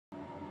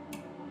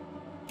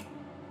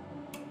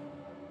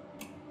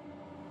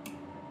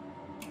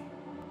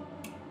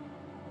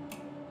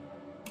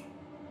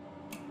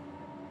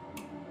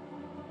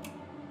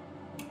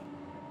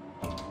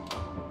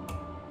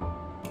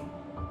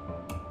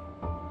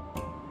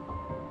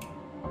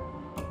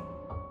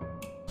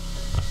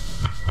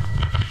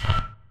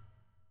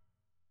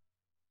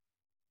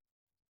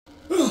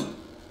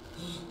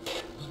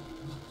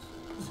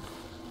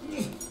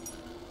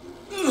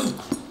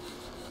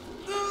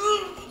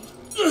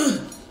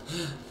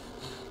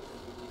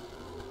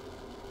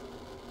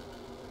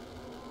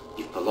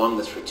prolong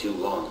this for too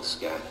long,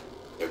 Scott.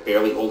 They're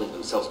barely holding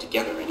themselves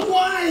together anymore.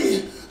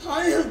 Why?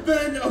 I have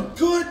been a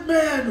good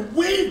man.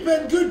 We've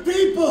been good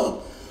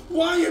people.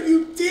 Why have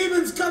you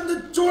demons come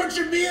to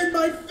torture me and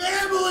my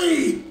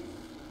family?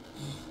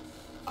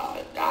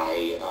 I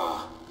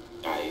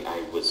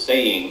was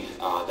saying,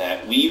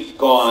 that we've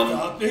gone...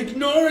 Stop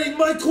ignoring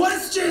my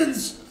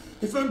questions!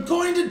 If I'm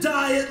going to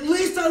die, at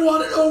least I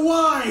want to know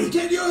why!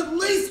 Can you at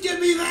least give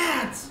me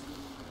that?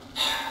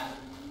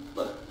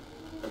 Look,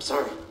 I'm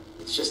sorry.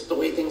 It's just the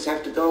way things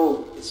have to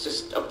go. It's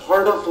just a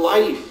part of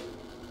life.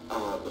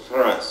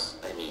 For us,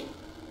 I mean.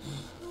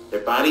 Their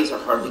bodies are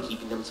hardly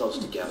keeping themselves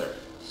together,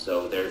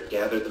 so they've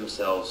gathered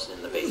themselves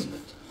in the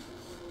basement.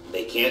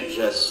 They can't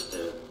just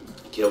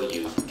kill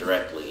you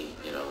directly,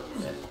 you know,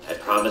 and I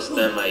promised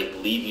them I'd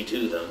leave you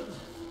to them.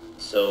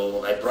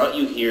 So I brought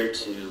you here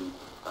to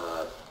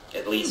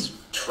at least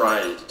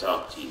try to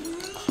talk to you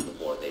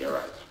before they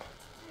arrive.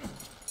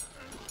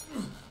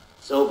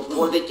 So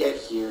before they get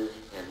here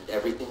and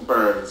everything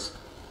burns,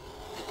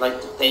 I'd like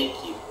to thank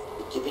you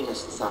for giving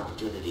us this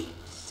opportunity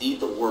to see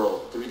the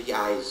world through the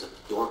eyes of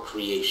your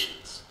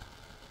creations.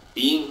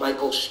 Being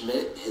Michael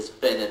Schmidt has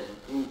been an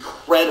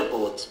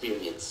incredible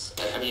experience.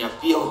 I mean, I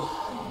feel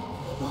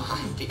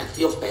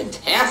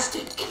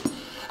fantastic.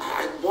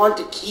 I want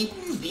to keep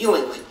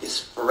feeling like this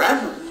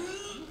forever.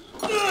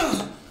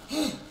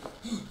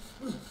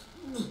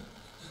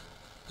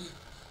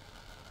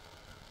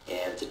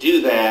 And to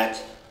do that,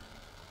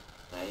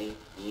 I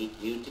need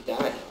you to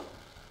die.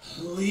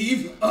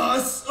 Leave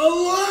us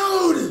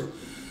alone!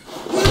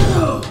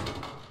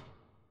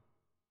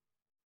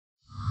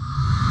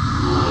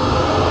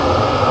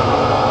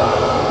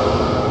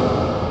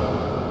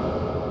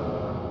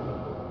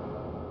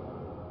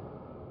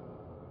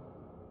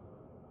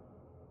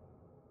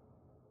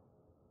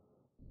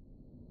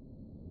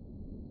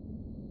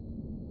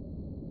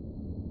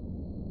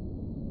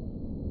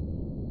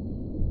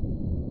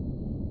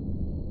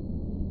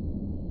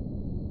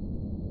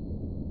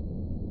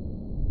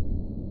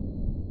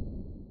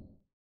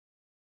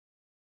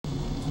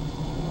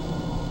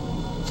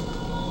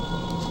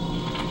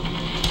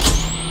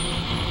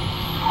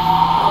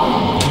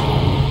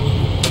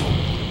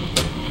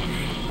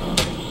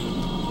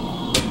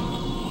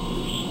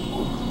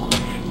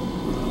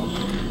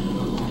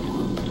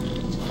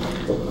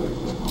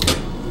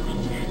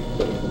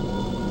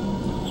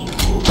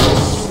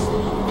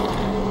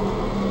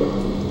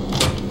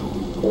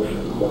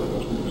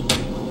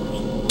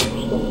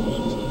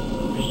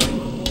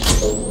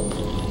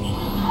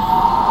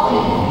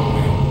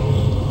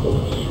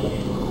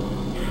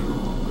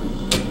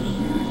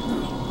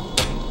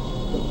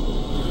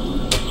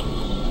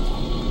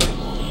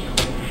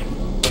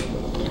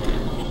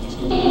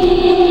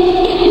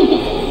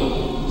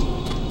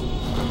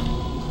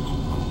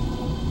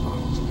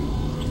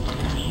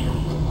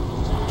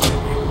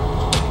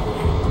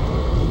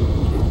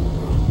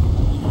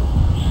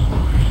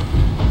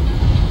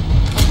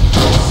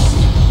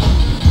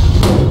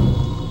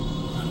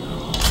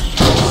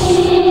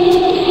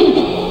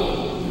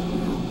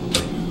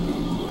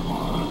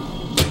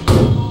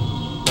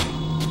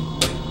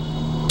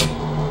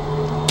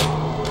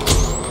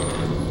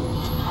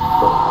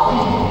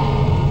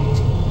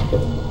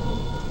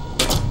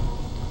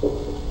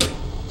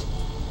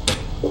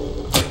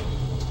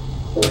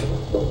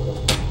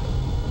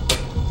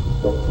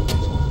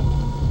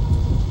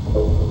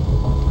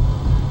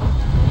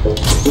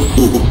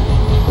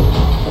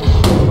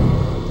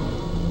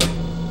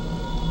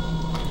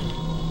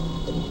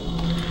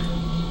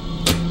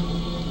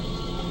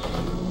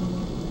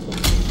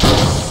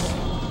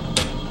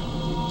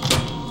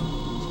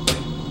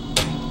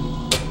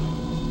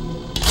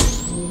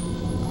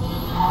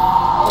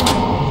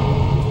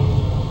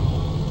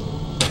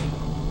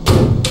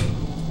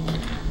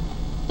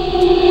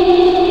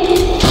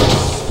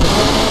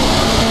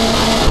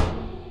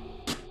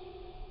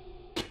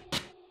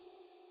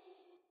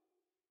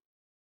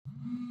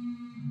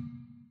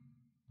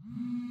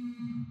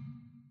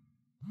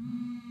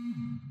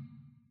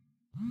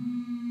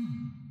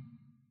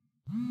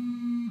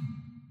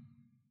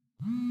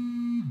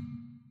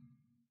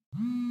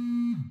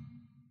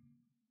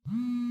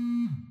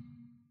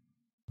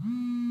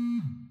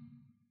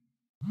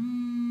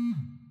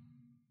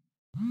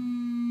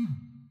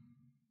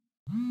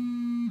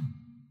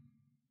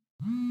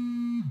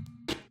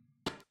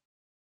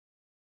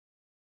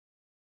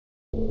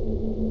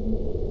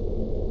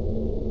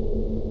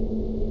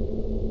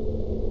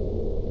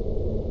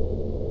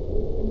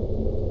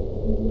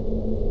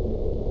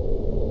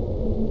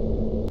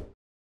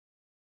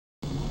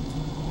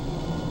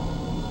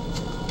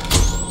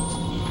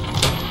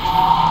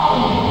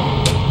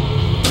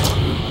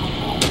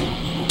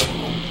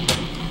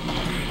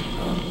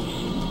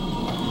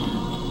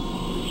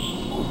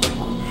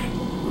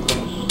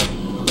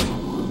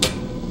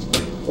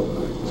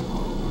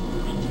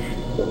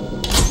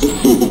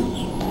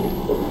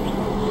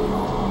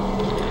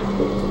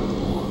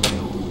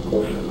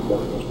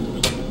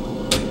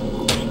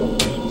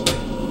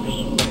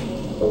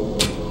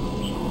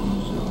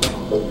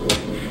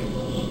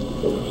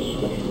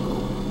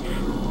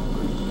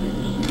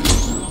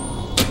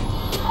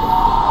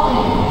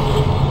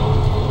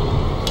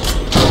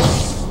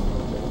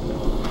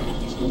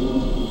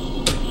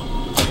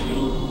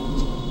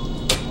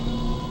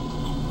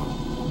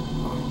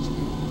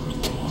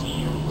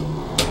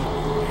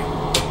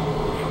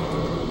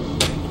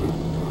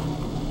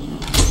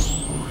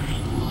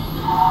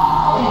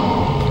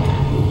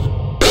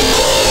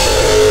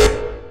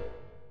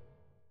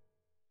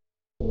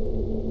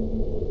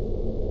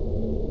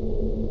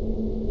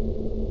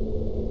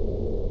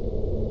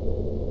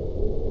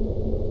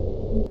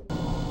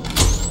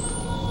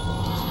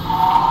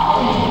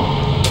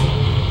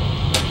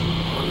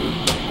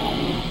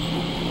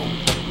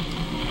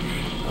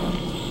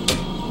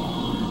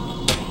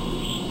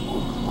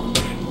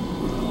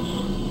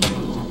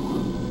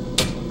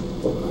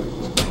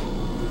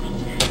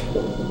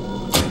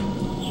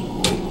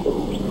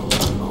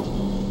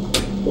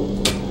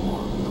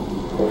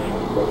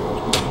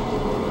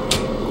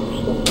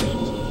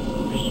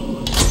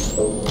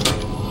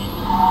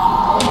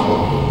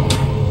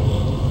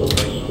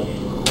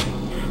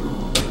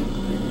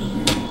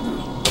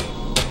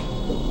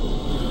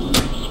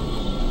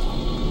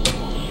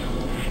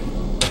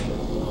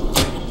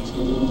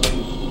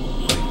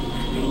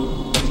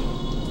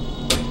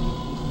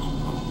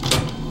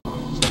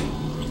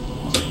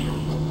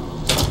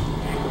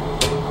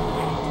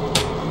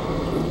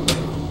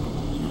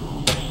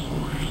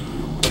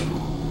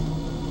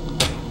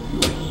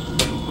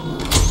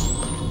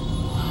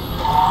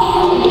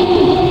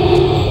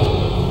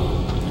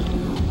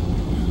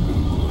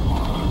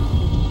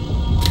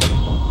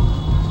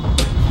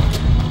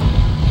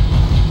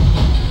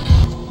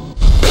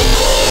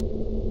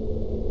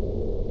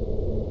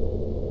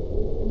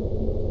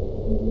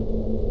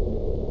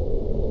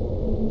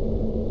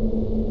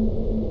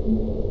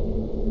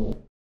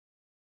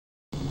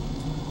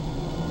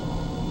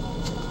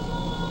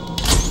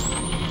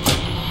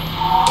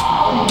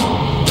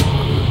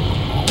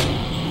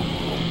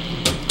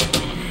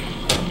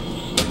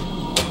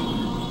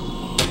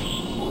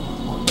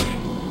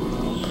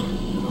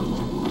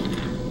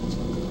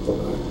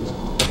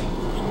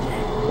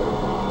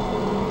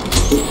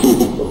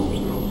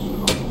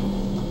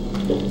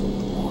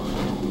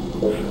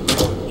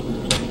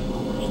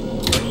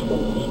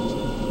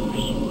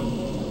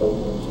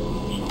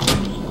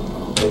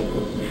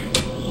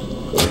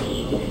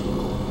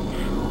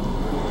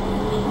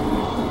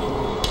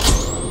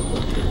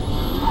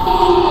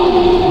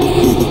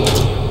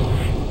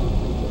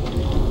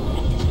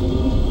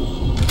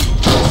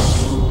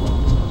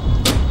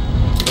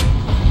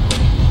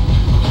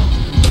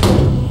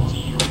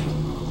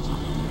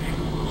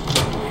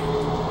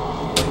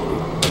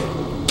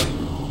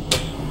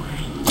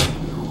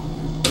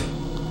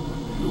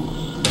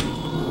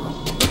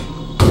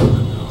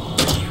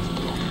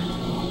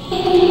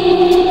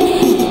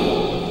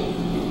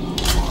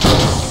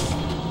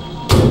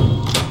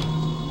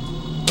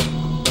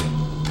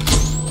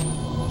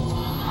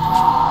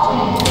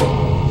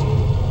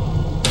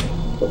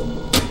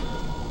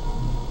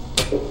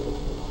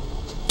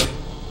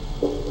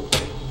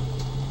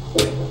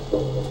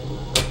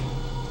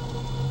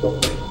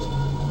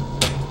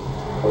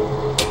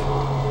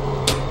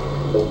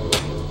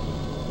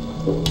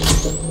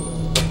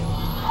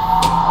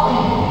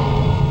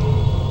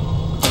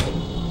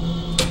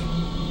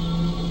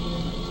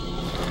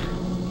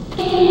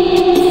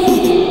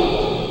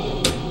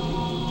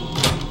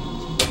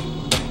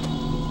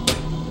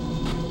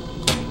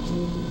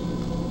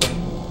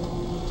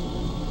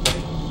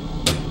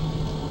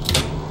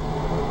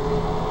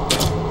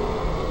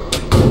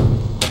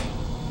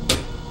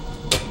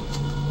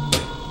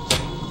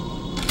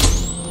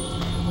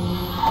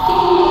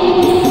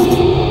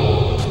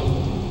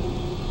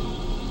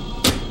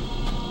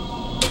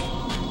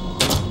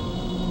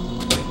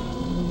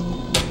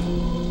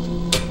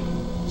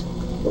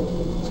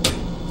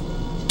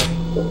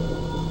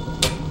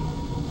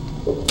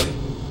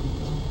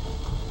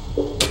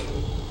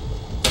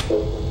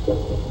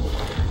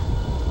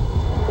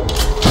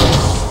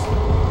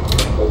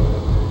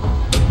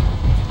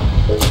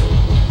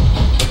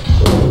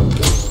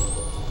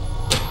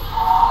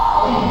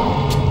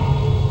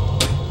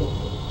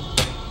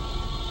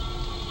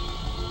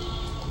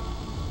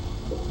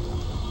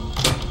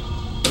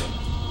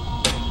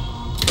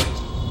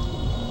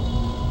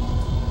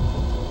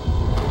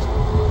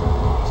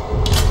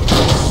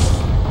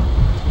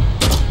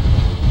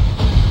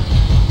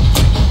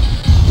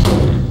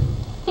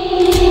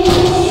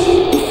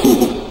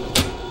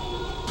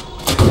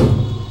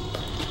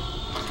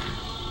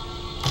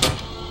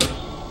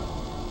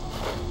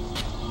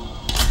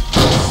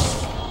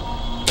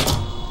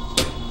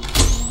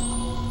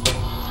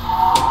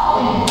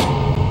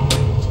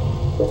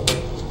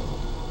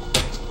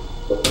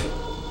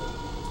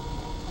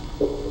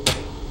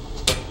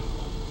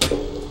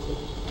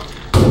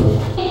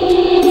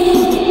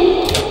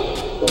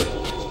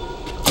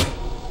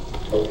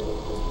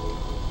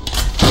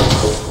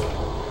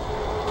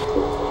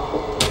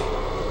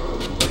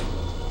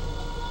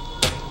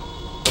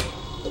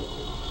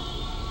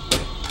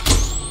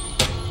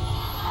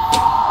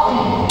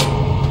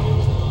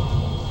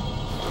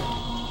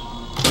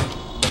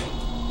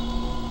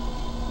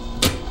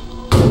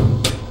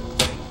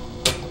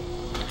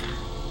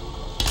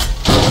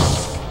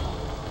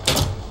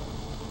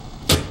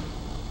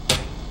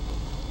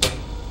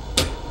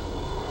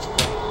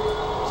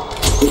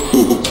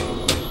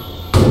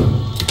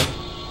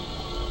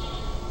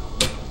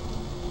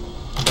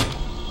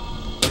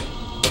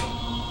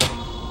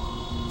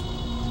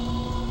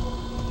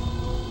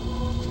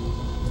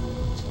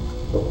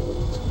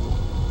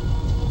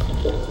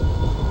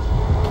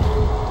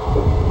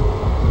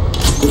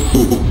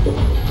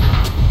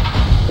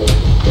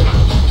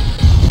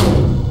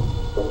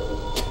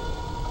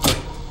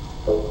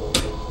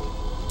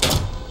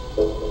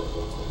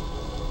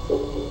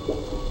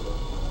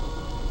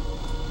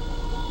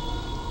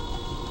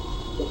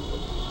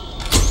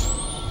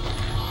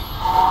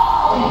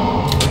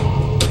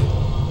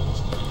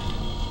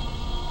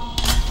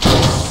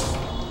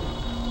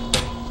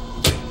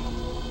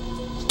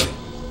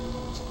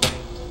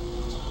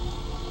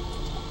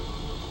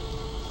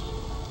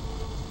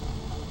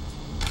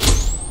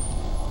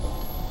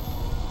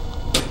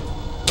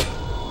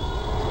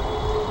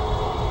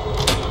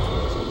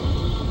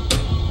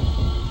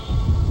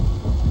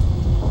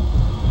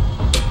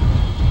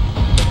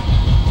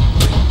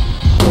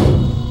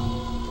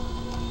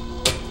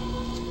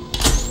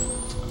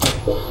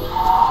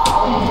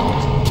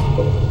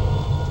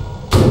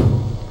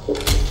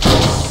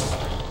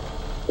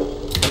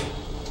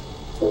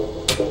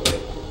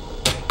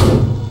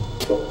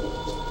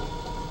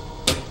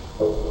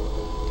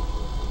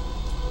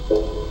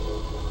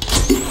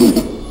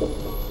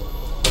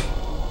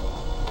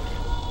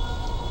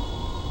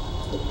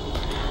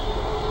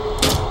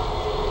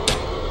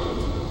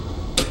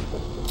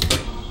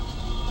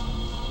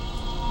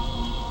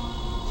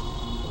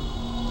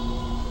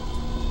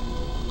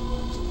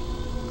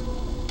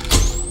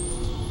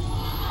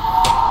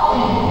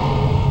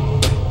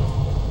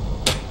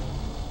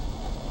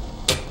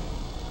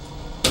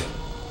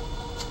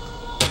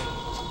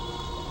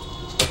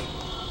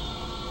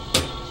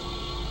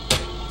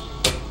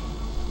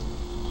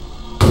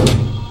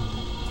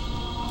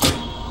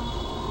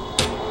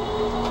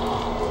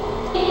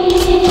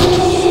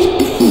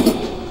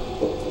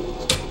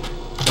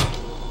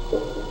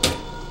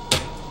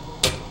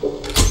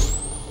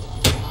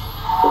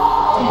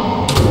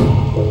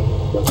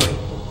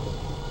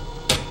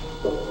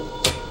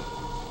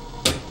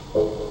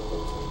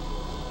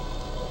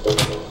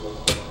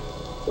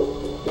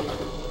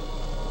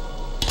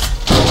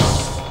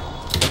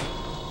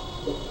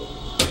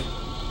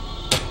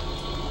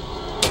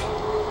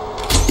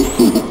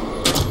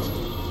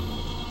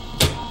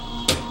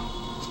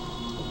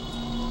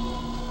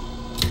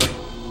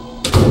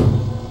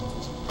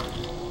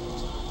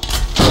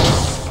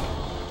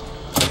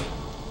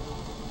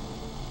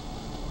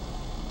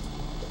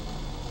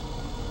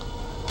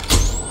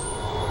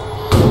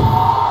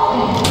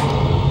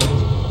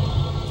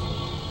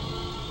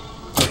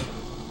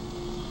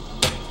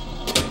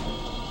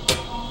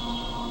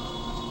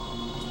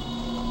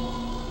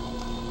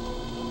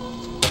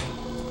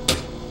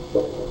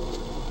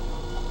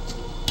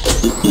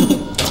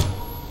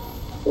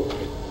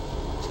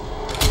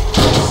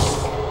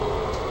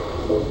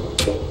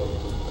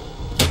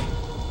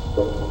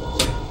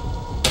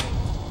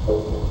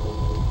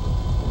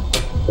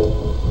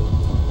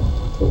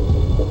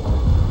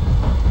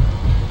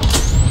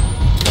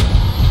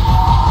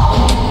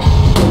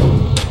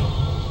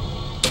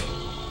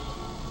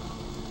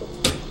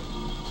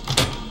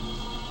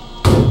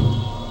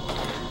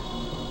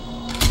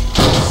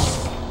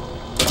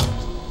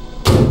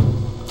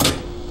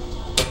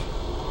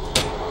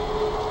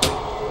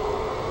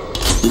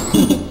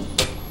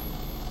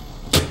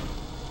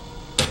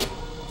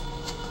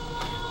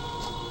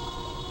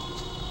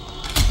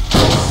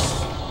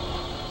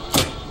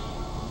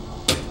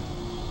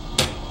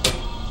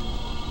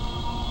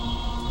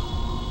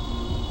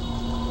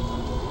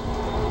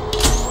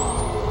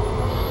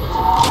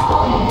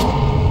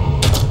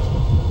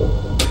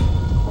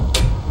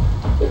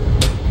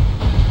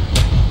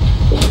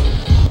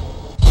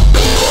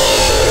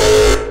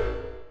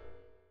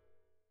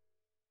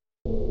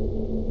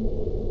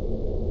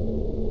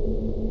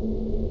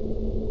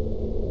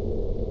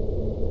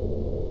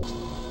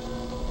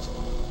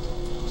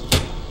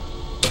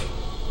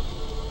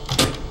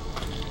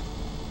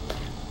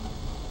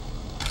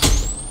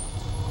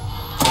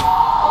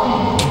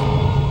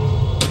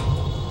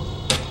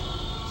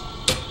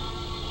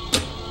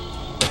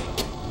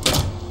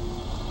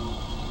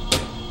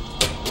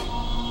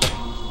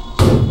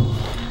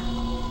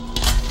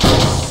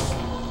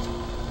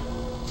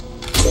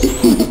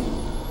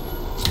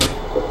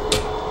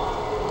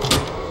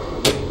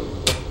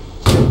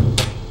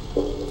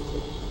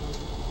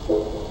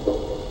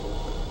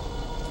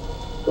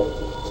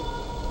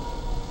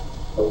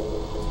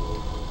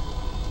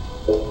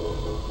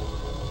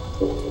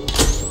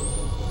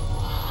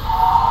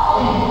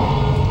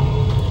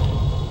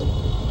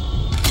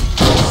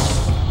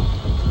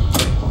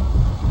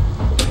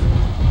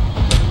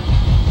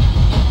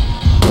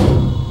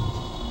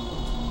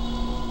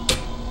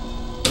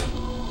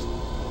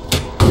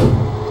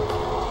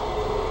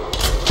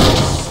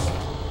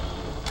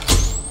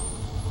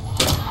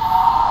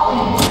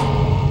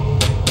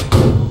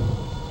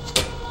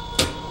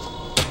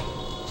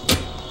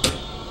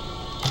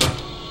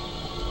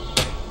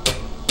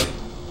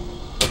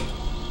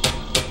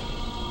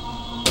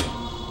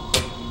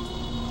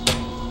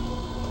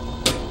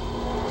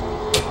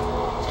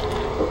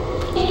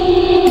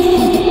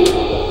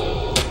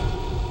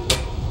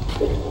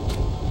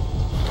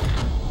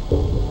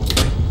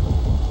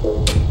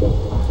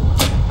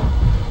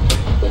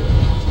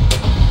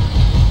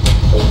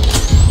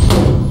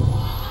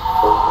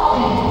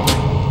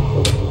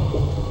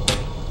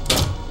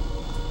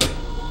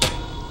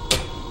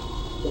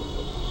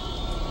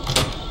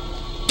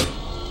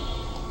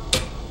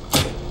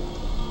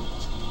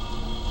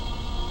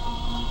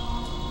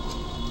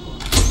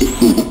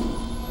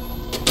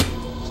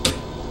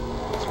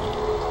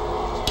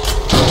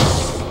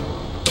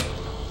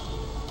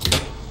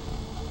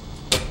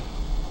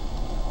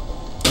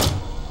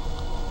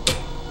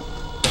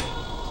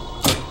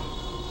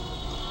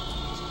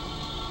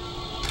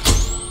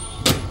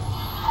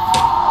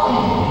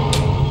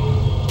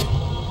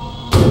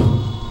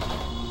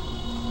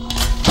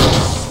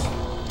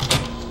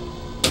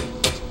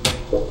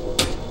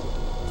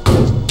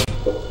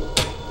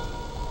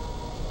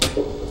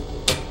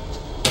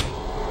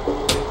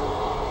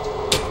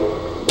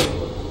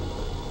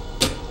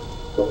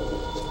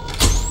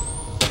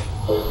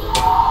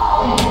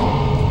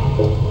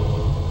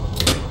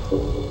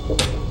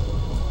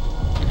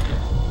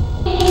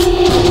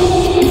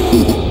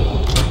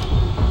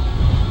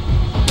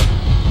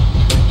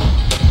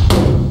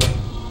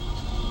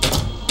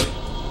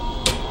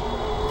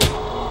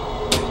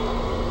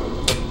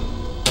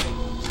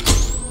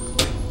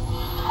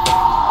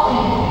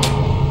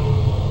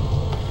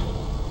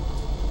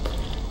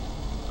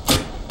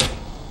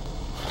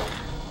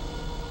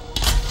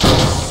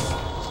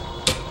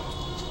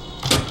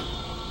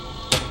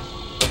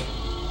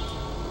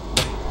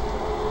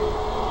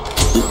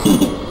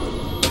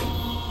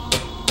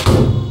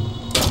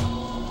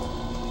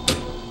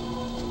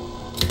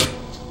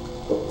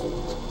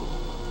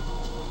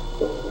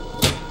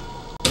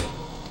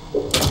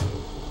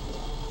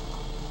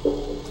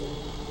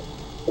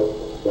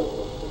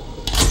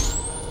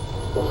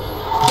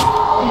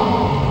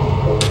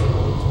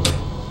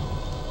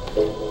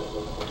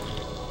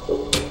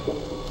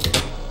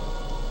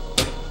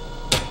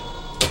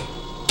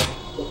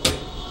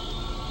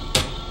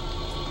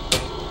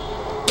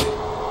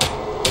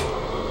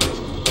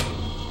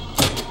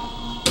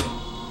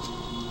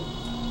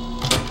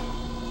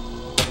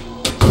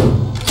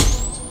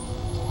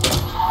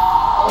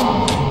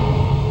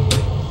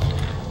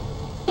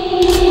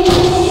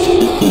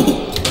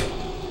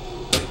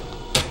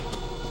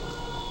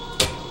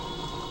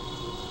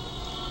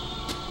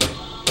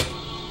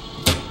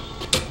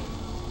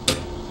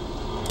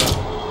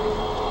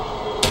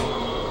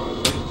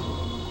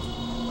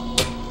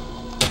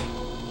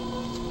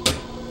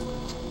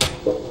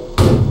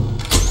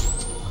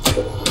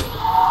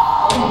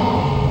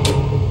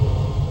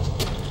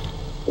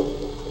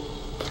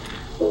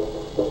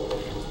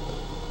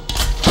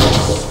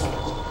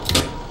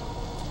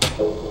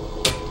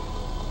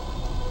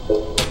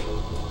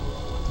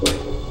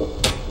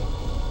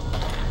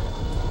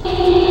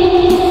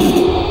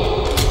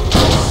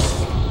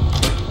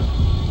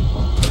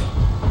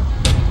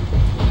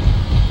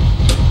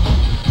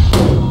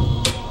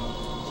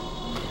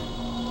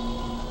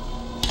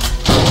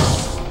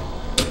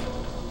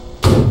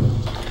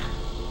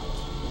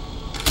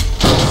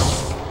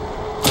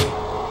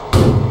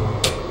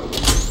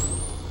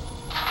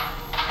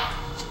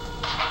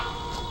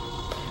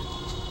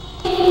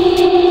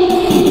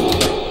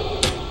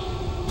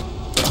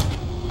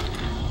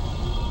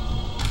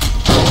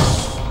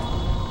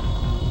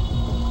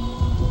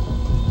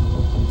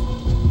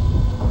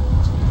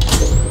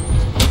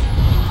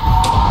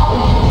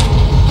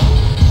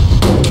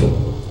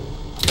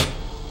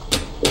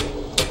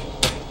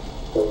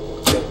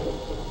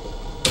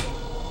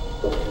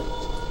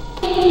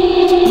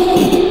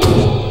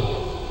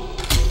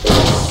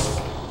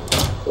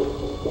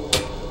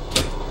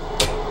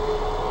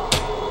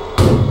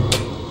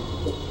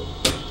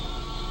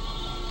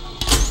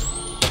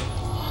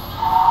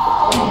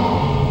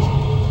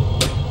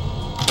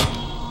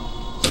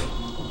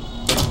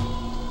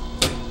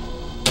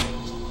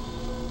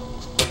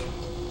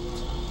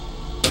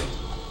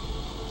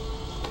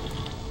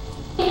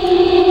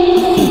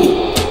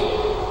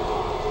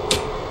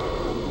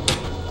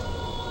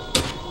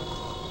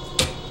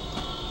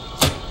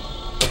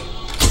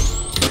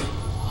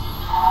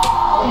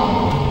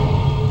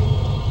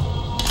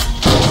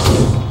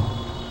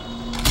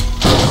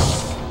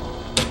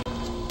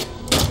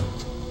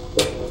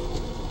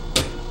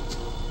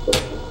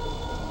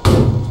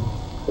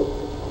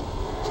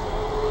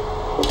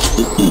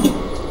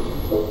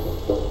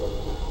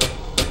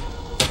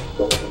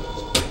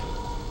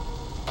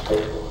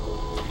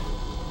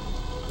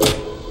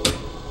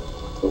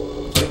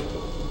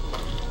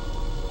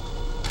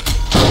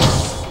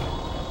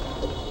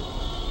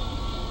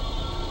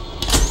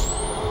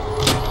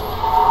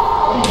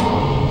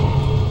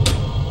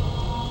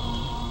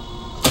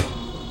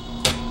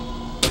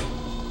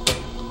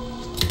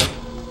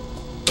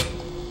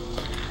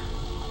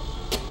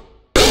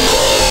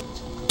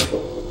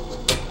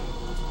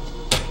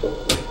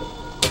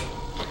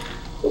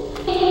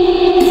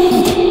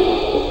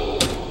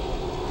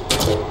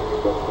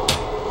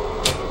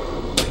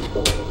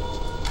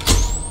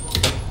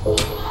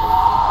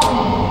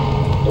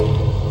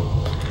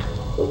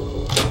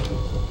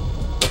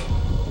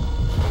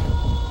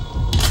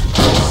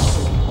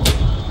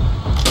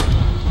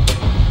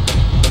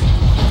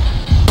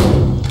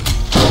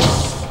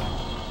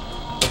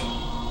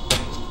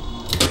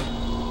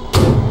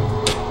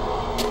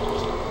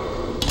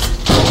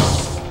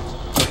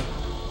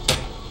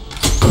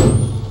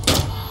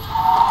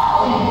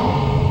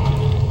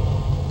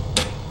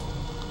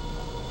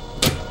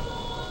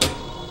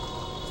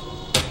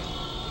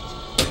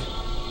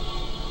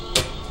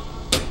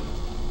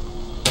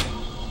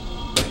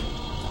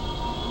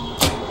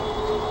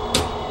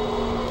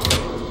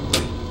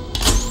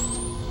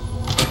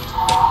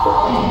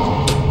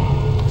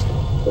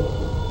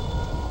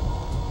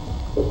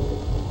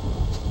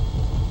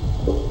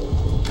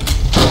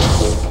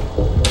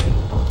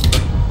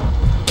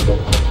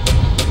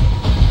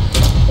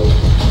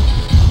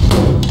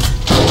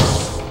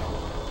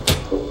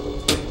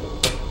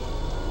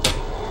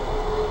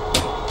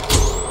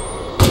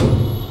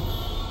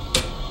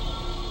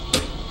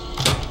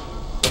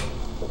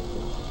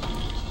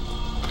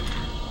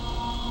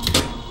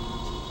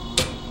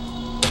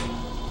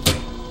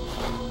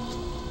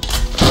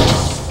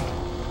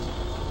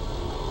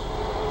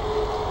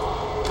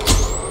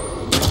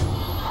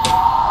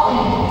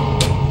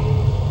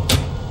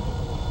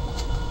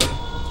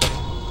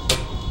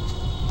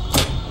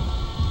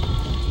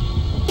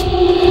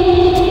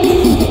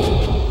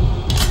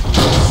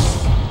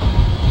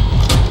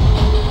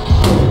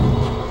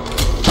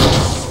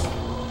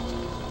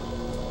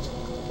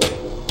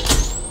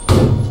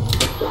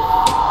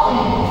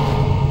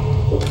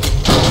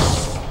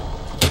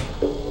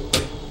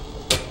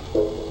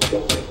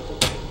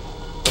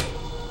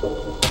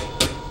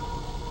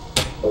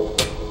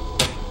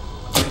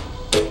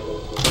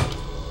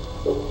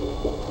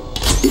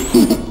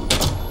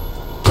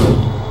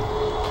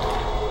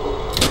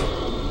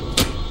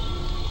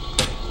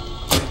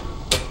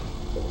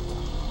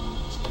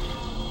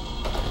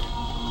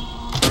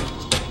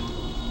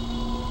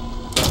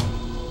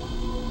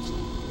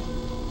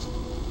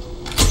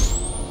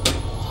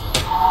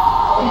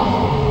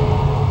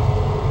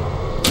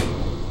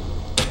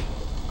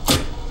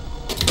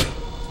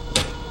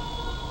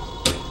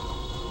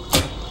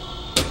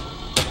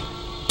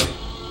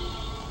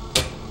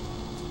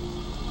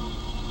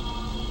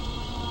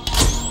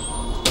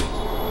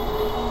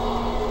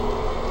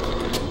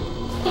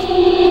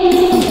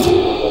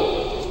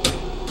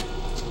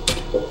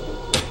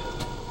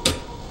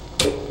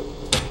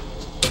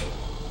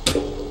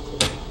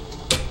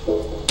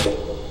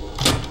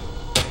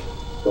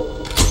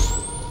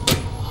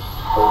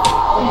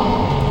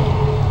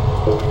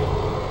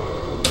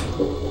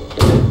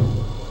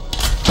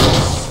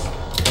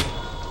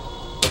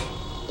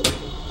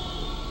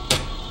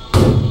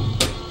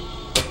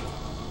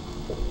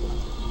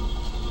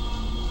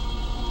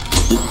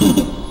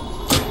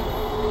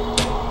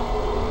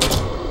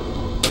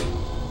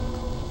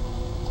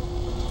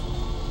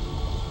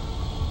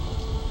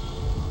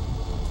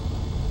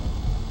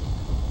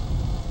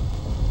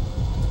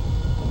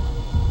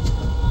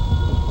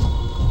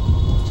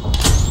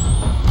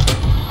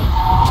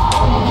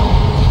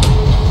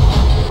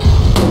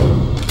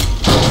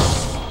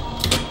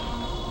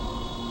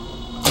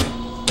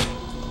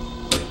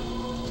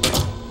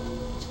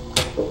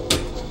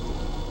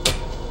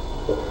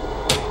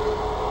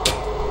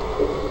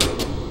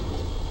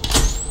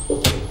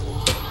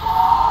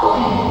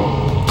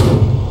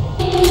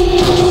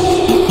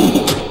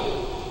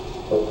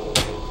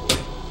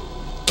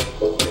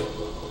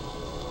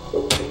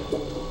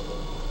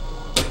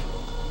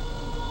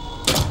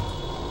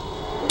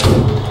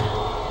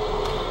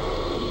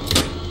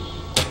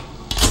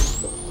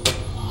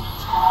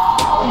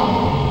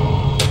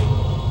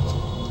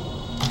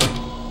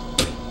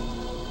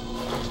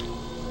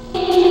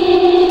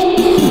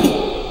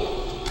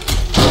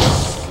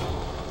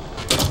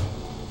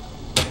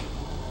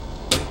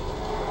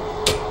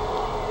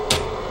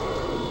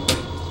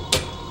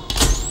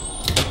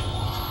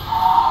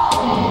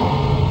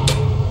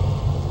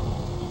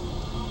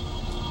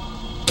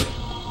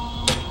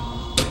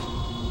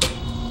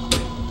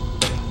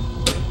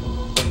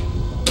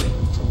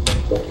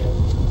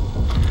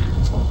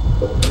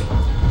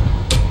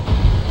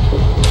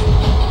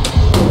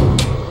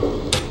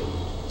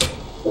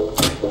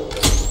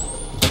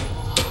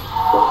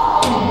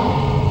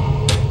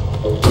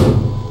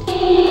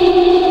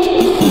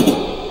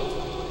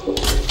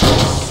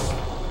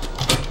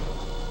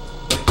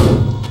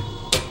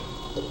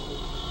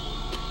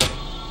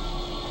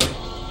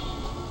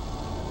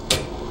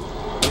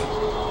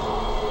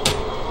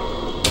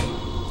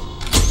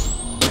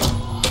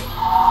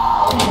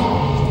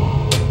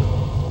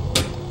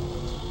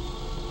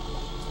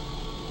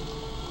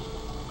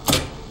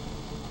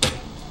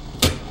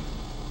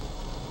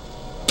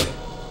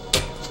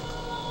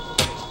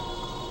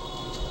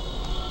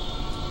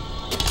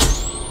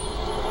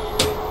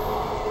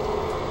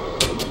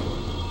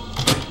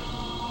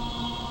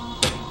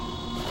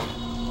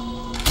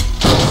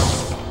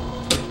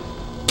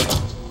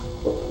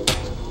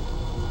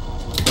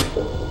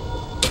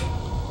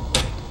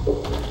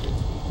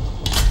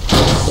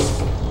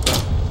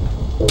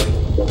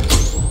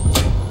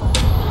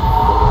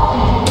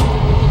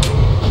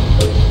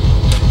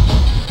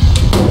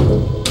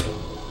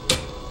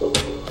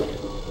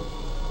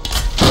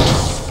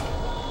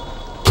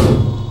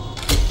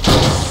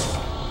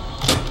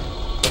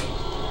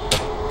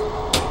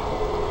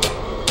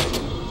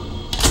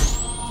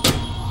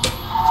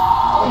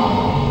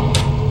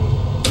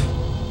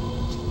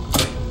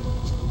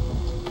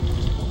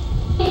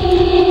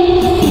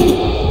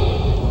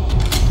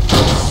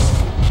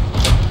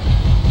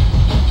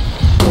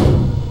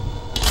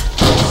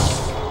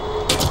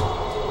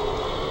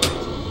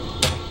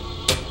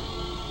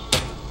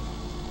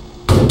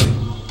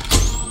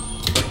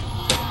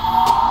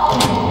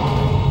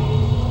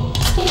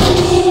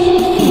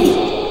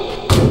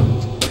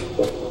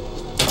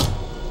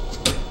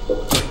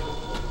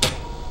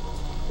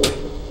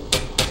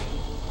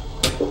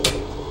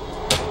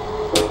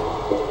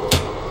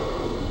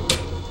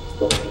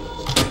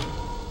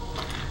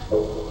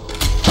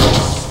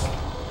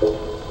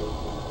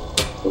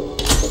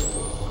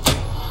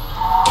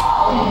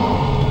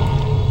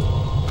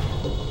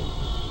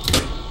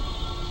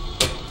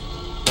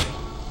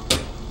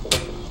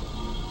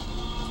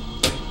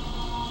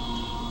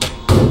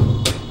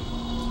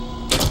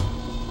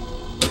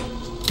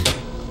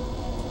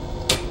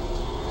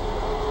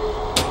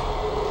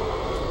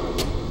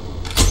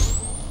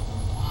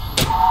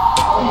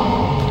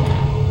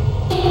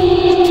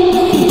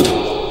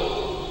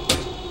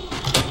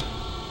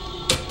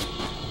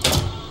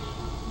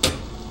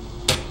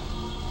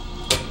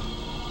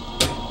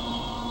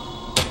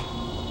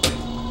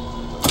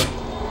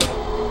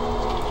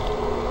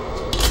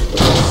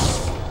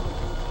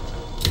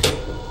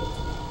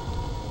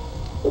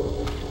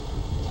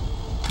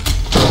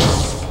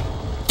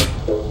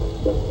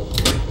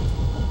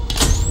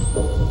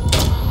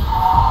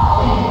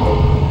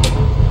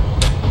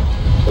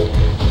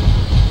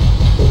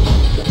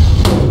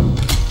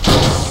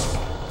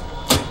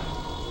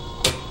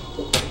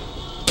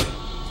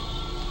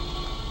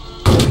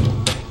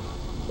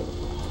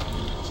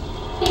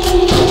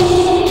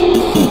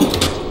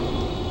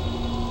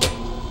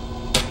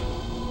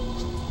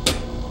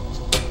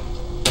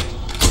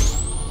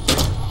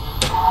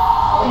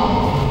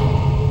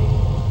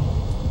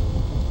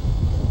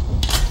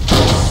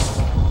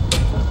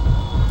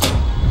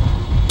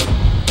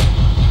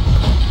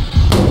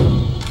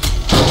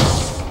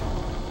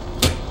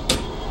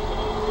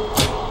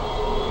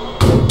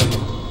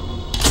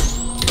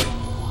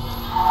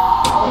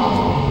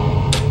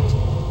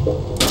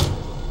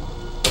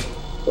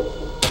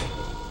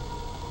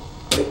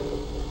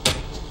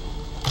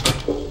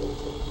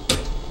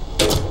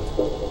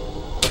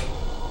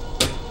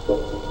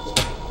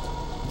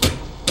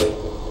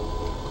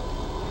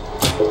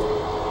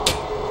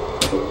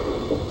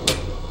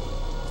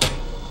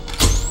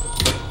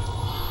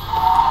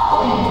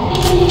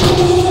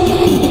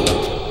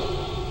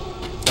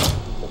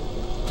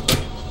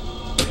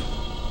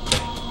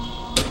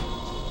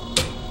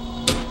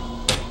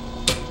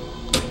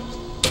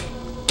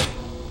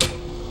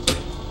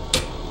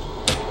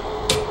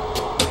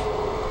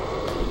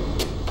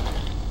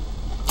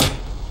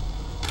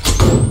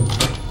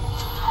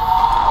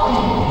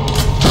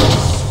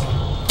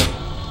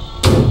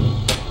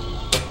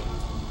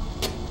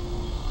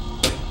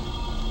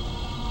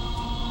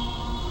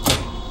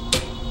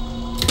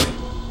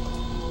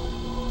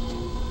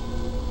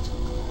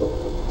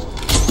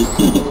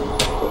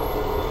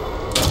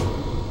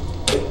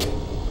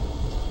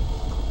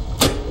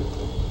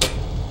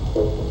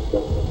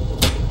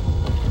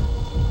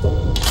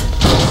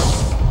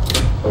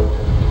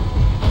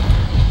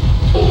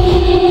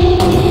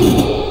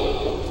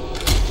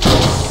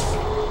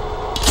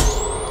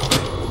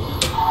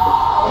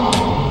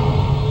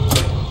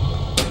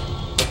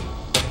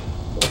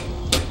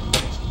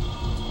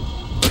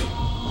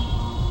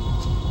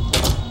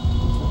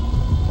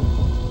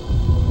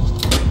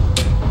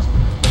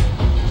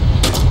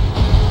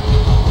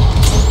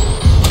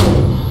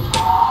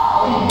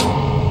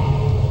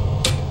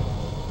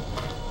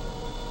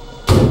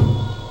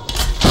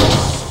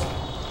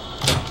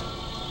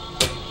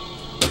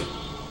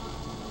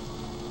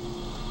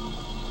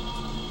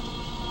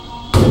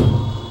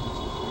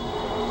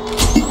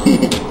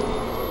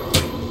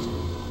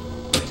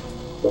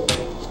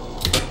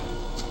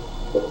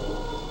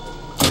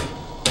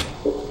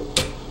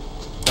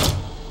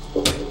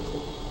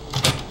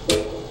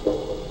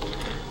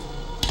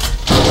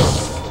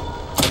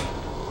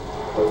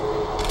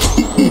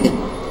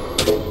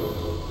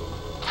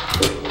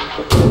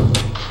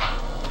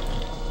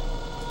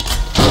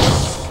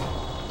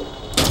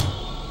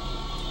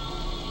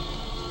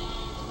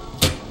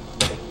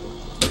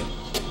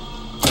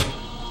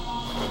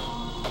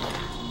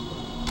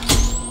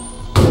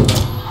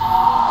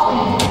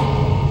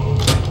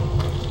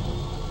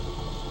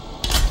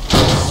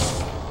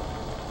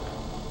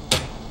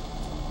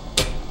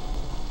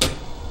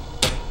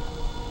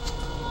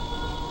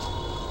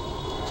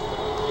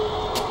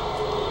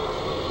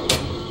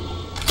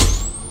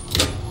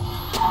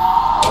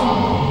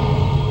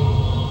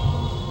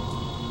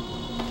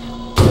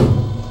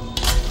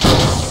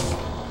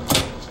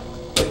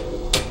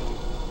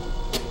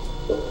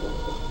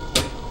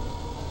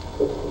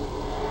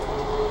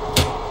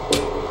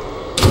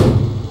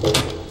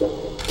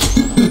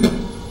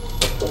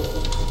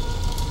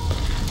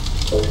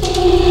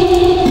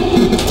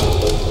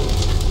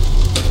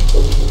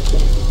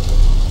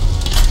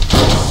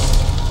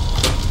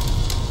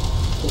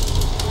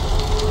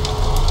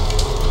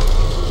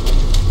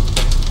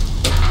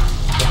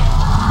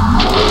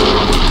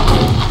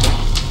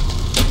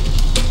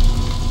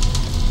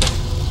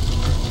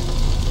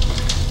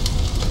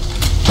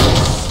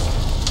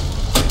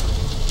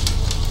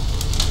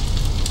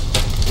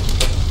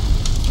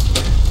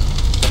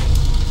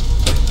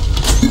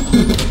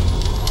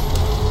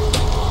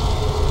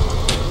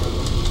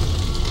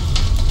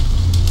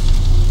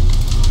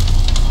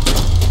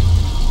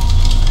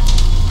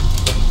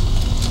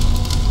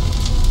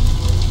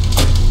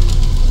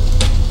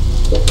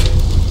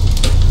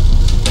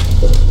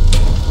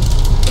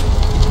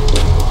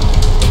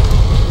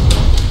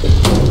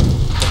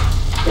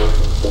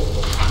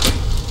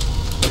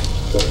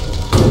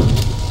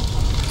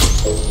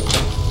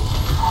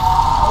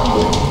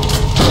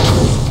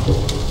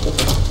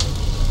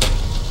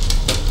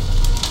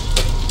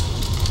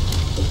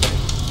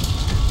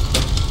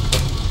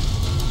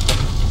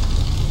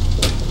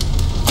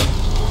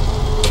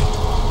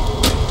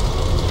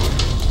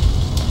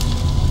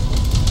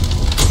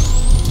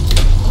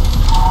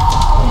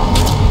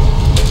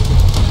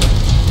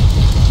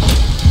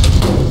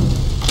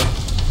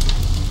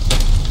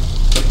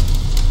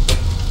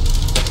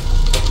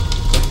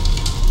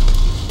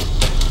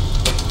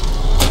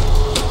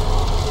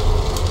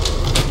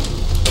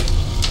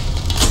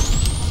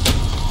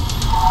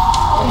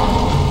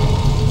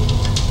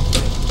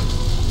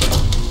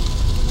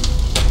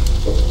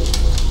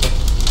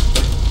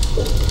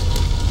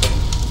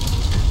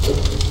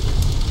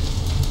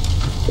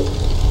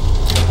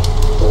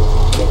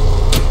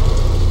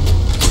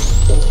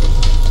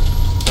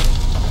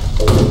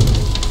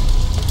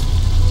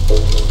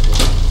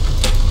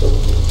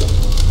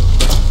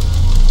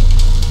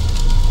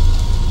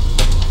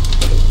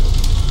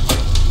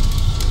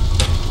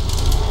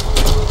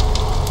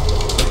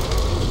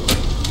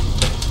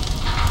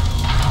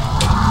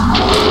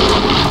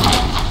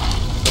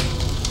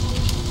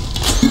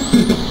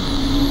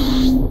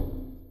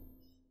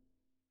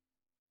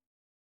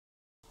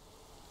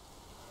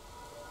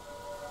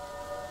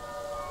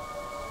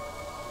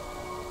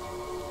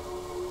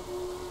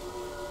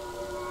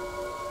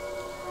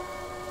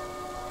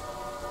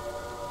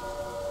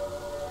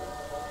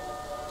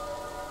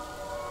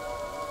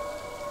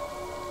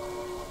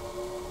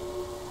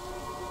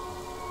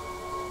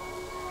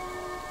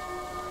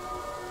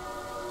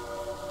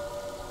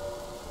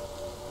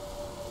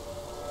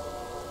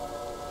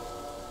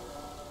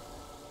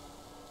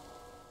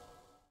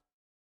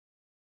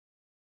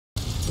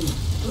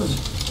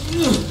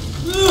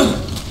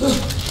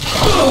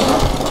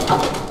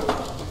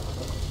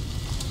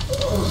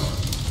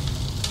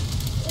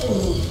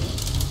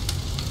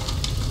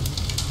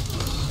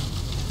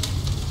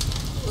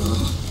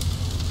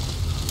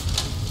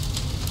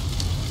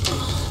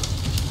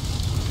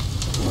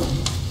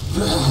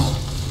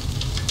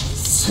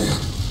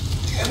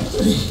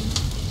 Anthony.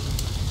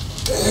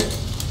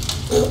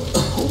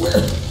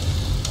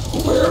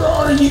 Where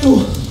are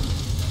you?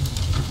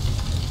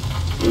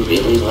 You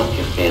really love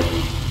your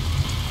family,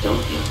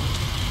 don't you?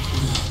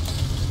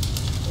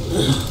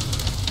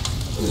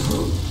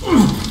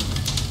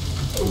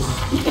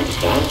 You can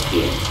die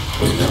here.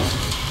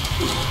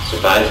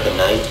 Survive the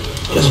night,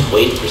 just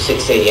wait for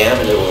 6 a.m.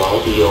 and it will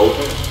all be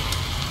over.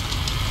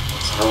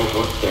 That's how it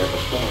worked there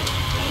before,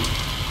 right?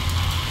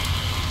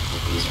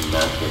 But these are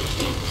not your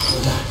things.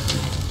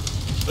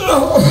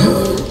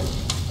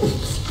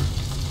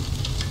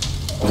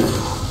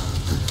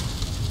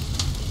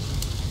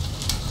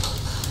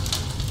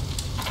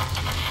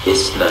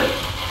 This night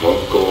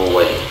won't go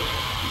away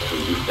until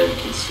you've been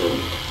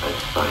consumed by the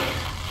fire.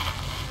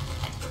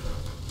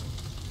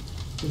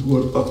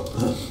 What about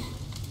them?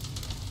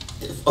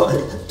 If I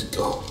have to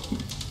go,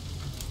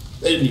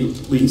 then you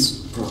please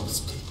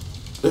promise me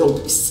they'll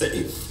be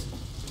safe.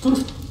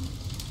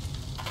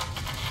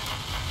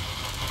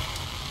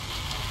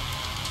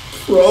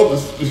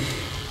 Promise me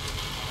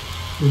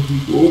that you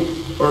won't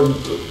harm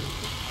them.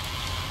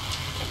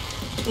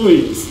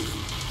 Please.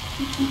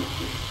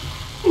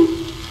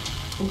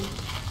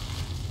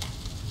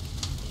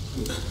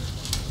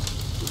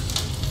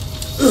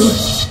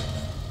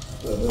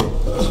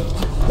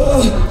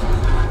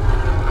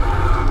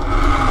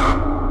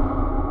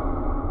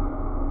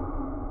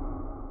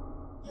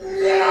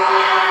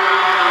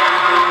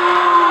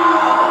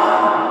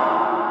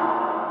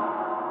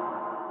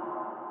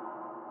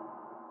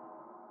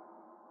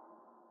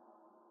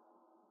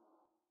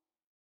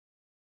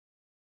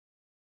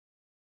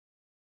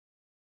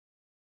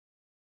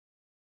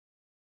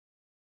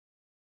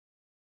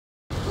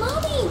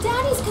 Mommy,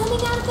 Daddy's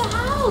coming out of the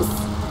house.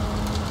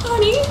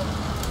 Honey?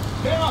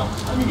 Val,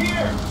 I'm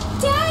here!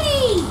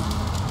 Daddy!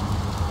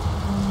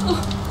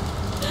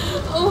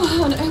 Oh,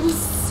 hon, I was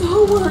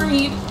so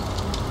worried.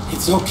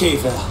 It's okay,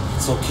 Val.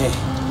 It's okay.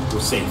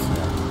 We're safe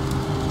now.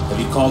 Have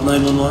you called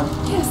 911?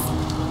 Yes,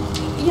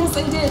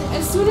 I did.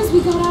 As soon as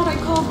we got out, I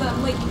called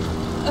them, like,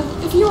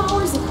 a few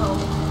hours ago.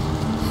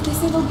 They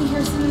said they'll be here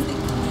as soon as they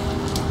could.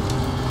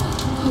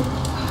 Oh,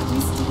 God,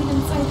 you stayed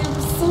inside there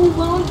for so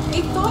long.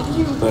 I thought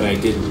you... But I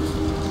didn't.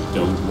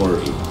 Don't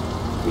worry.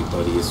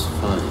 Everybody is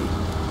fine.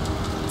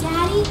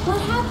 Daddy,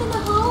 what happened to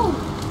home?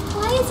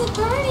 Why is it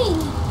burning?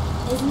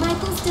 Is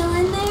Michael still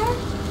in there?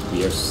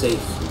 We are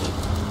safe now.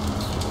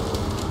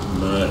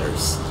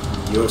 Matters.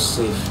 You're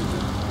safe now.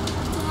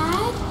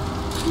 Dad?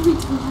 What are we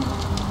doing?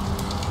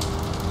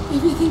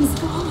 Everything's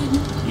gone.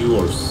 You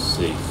are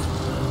safe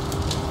now.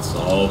 That's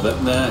all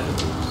that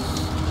matters.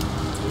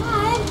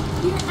 Dad,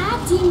 you're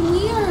acting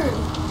weird.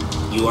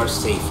 You are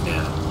safe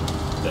now.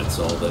 That's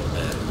all that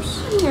matters.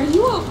 Honey, are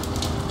you okay?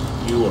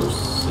 You are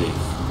safe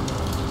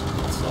now.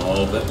 That's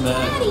all that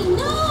matters. Daddy,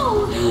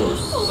 no! You are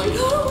Oh my safe.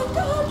 God, oh my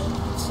God!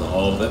 That's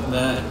all that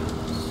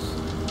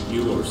matters.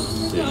 You are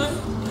safe.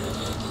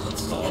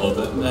 That's all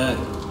that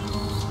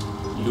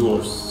matters. You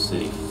are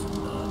safe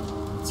now.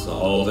 That's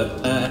all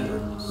that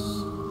matters.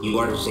 You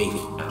are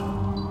safe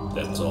now.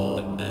 That's all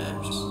that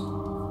matters.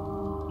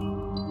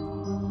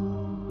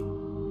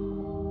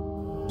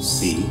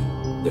 See,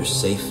 they're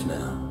safe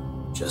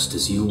now, just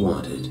as you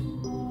wanted.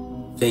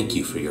 Thank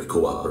you for your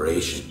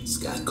cooperation,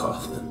 Scott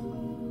Kaufman.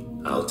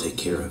 I'll take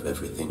care of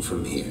everything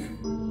from here.